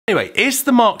Anyway, is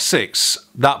the Mark VI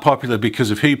that popular because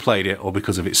of who played it or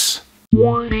because of its...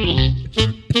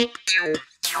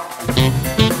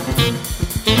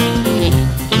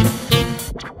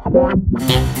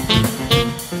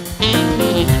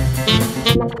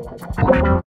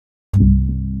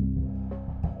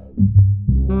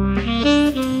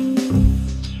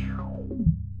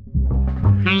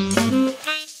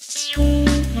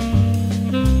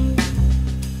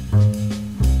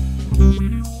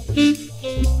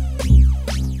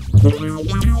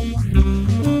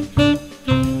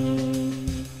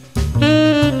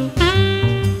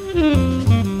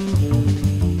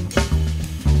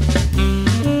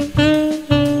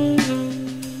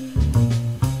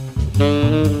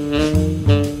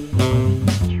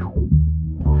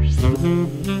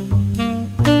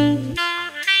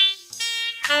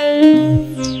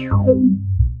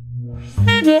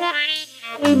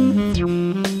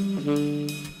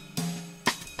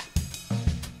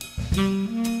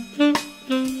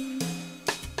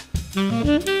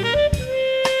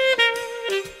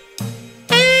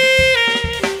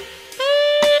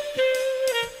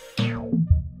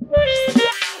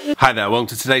 Hi there, welcome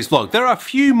to today's vlog. There are a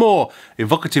few more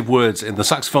evocative words in the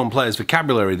saxophone player's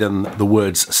vocabulary than the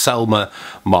words Selmer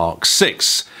Mark VI.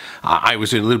 I was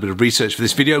doing a little bit of research for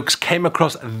this video, came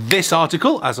across this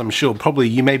article, as I'm sure probably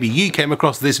you came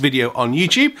across this video on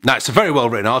YouTube. Now, it's a very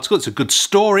well written article, it's a good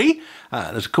story.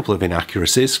 There's a couple of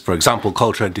inaccuracies. For example,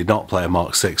 Coltrane did not play a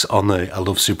Mark VI on the I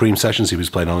Love Supreme sessions. He was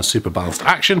playing on a super balanced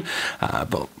action,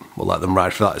 but we'll let them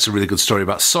ride for that. It's a really good story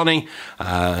about Sonny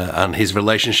and his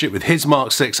relationship with his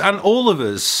Mark VI, and all of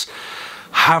us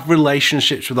have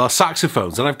relationships with our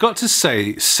saxophones. And I've got to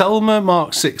say, Selmer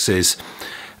Mark VI's,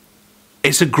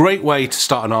 it's a great way to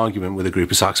start an argument with a group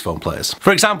of saxophone players.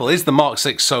 For example, is the Mark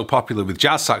VI so popular with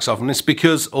jazz saxophonists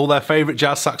because all their favourite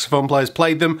jazz saxophone players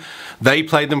played them? They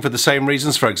played them for the same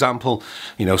reasons. For example,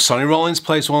 you know, Sonny Rollins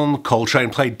plays one,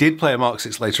 Coltrane did play a Mark VI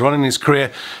later on in his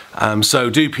career. So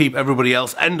do everybody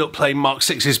else end up playing Mark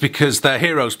VI's because their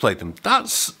heroes played them?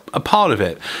 That's a part of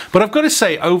it. But I've got to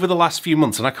say, over the last few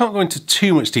months, and I can't go into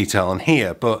too much detail on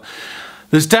here, but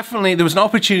there was an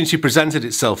opportunity presented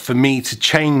itself for me to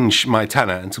change my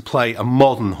tenor and to play a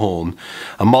modern horn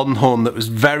that was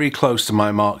very close to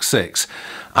my Mark VI.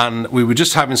 And we were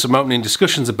just having some opening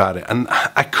discussions about it, and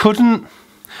I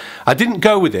didn't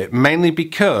go with it, mainly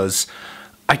because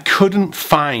I couldn't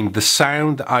find the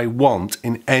sound that I want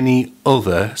in any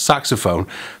other saxophone,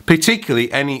 particularly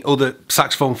any other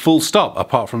saxophone full stop,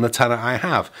 apart from the tenor I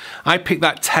have. I picked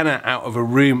that tenor out of a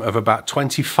room of about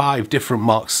 25 different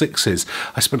Mark VI's.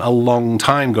 I spent a long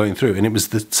time going through, and it was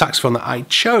the saxophone that I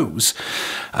chose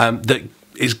that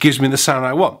gives me the sound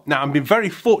I want. Now, I've been very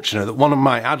fortunate that one of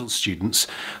my adult students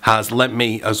has lent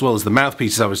me, as well as the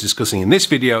mouthpieces I was discussing in this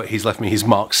video, he's left me his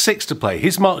Mark VI to play.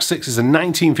 His Mark VI is a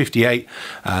 1958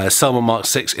 Selmer Mark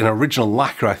VI in original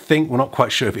lacquer, I think. We're not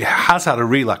quite sure if it has had a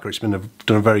re-lacquer. It's done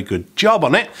a very good job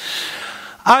on it.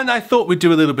 And I thought we'd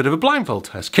do a little bit of a blindfold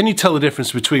test. Can you tell the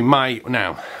difference between mine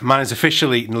is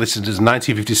officially listed as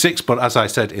 1956, but as I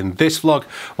said in this vlog,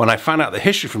 when I found out the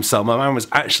history from Selmer, mine was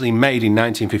actually made in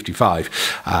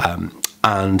 1955,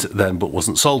 but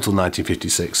wasn't sold till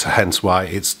 1956, hence why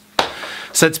it's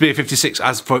said to be a 56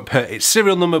 as per its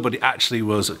serial number, but it actually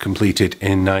was completed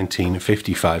in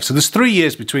 1955. So there's 3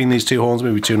 years between these two horns,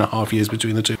 maybe 2.5 years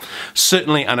between the two.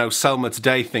 Certainly, I know Selmer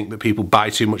today think that people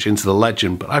buy too much into the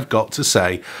legend, but I've got to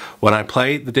say, when I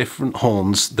play the different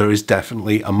horns, there is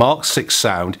definitely a Mark VI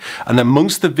sound, and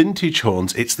amongst the vintage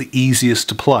horns, it's the easiest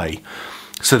to play.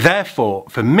 So therefore,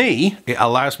 for me, it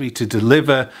allows me to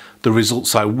deliver the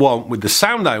results I want with the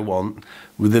sound I want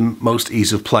with the most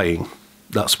ease of playing.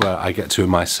 That's where I get to in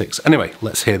my 6. Anyway,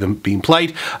 let's hear them being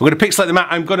played. I'm going to pixelate them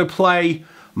out. I'm going to play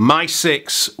my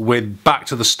 6 with back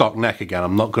to the stock neck again.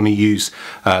 I'm not going to use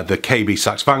the KB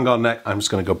Sax Vanguard neck. I'm just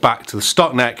going to go back to the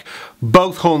stock neck.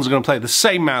 Both horns are going to play the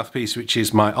same mouthpiece, which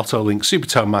is my Otto Link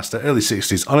Supertone Master early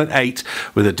 60s on an 8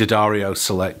 with a D'Addario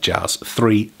Select Jazz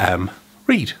 3M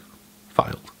reed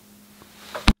filed.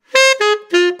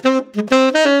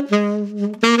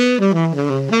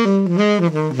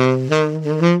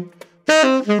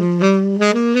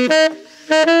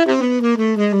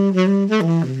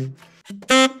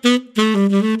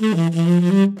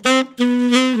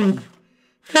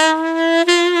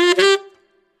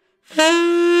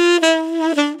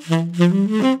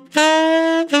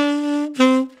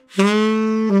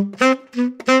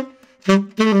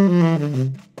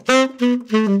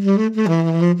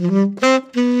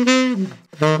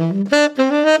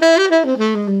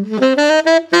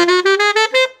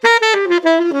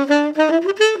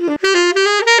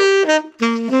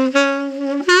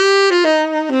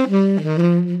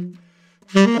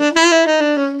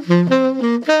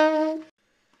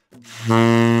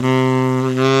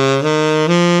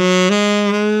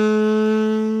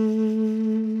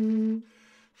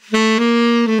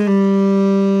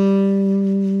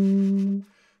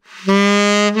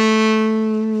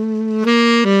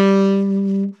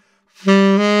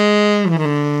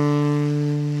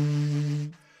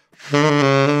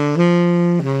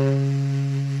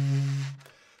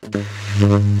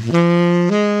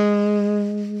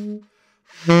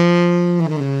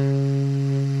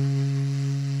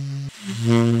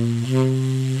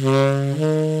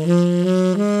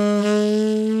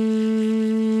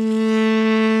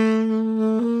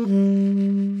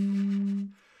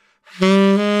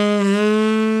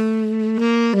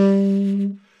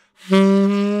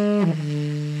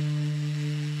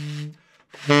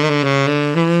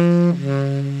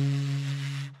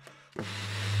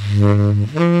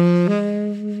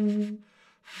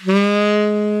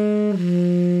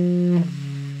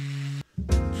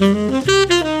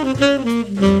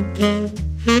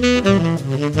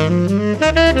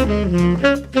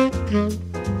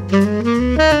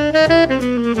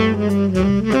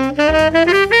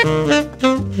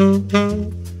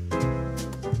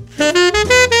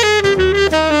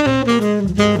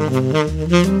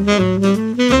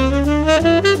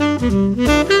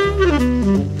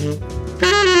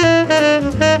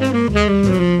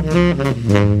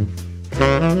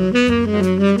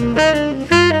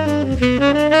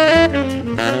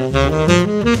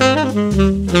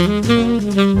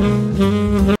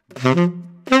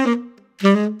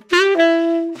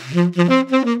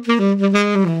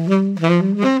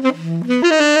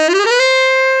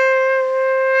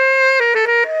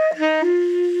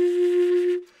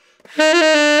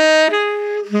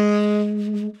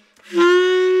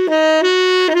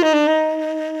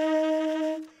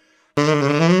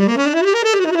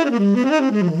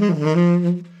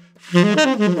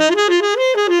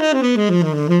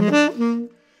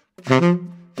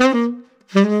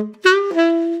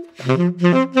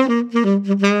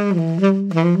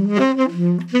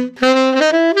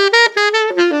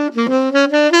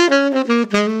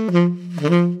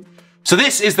 So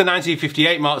this is the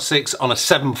 1958 Mark VI on a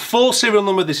 7/4 serial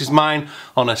number. This is mine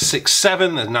on a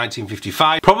 6/7, a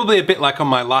 1955. Probably a bit like on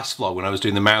my last vlog when I was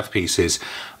doing the mouthpieces.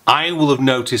 I will have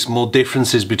noticed more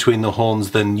differences between the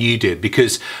horns than you did,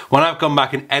 because when I've gone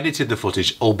back and edited the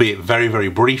footage, albeit very, very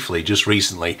briefly, just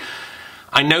recently,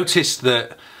 I noticed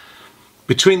that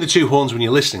between the two horns when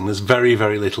you're listening, there's very,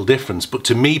 very little difference. But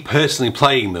to me personally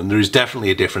playing them, there is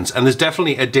definitely a difference. And there's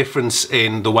definitely a difference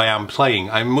in the way I'm playing.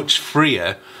 I'm much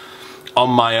freer on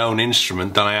my own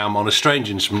instrument than I am on a strange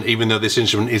instrument, even though this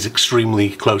instrument is extremely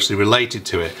closely related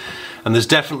to it. And there's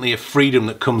definitely a freedom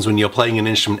that comes when you're playing an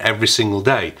instrument every single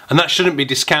day. And that shouldn't be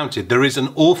discounted. There is an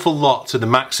awful lot to the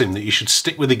maxim that you should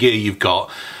stick with the gear you've got,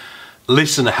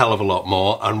 listen a hell of a lot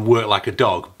more, and work like a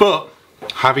dog. But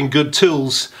having good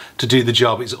tools to do the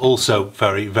job is also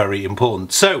very, very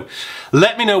important. So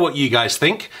let me know what you guys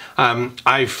think.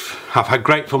 I've had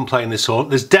great fun playing this horn.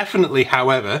 There's definitely,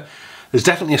 however, there's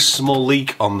definitely a small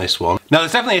leak on this one. Now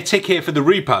there's definitely a tick here for the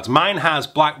Revue pads. Mine has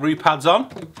black Revue pads on,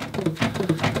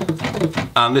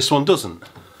 and this one doesn't.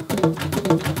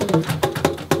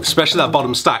 Especially that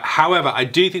bottom stack. However, I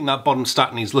do think that bottom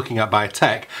stack needs looking at by a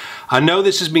tech. I know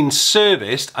this has been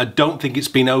serviced, I don't think it's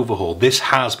been overhauled. This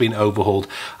has been overhauled,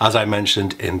 as I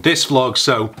mentioned in this vlog,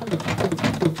 so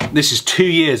this is 2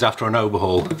 years after an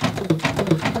overhaul.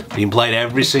 Being played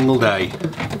every single day.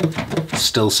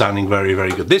 Still sounding very,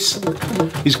 very good. This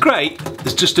is great,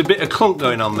 there's just a bit of clunk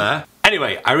going on there.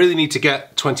 Anyway, I really need to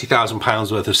get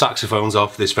 £20,000 worth of saxophones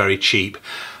off this very cheap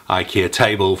IKEA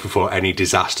table before any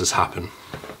disasters happen.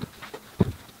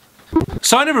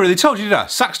 So I never really told you, did I?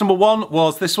 Sax number 1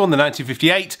 was this one, the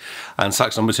 1958, and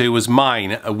sax number 2 was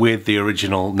mine with the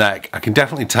original neck. I can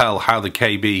definitely tell how the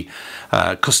KB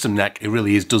custom neck, it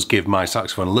really does give my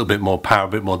saxophone a little bit more power, a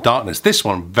bit more darkness. This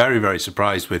one, very, very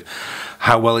surprised with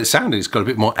how well it sounded. It's got a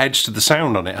bit more edge to the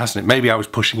sound on it, hasn't it? Maybe I was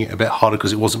pushing it a bit harder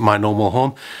because it wasn't my normal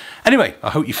horn. Anyway, I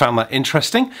hope you found that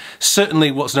interesting.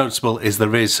 Certainly what's noticeable is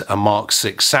there is a Mark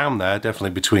VI sound there,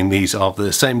 definitely between these of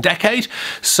the same decade.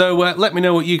 So let me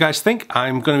know what you guys think.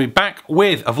 I'm going to be back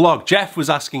with a vlog. Jeff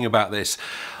was asking about this.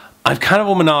 I've kind of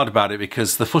ummed about it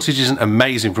because the footage isn't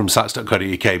amazing from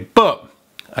sax.co.uk, but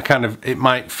it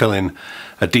might fill in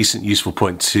a decent useful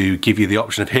point to give you the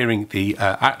option of hearing the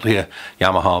Atelier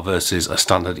Yamaha versus a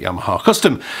standard Yamaha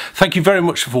custom. Thank you very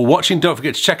much for watching. Don't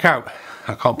forget to check out,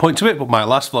 I can't point to it, but my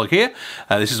last vlog here.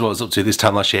 This is what I was up to this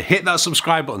time last year. Hit that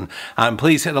subscribe button and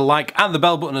please hit the like and the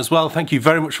bell button as well. Thank you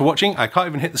very much for watching. I can't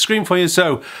even hit the screen for you,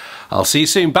 so I'll see you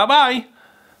soon. Bye bye.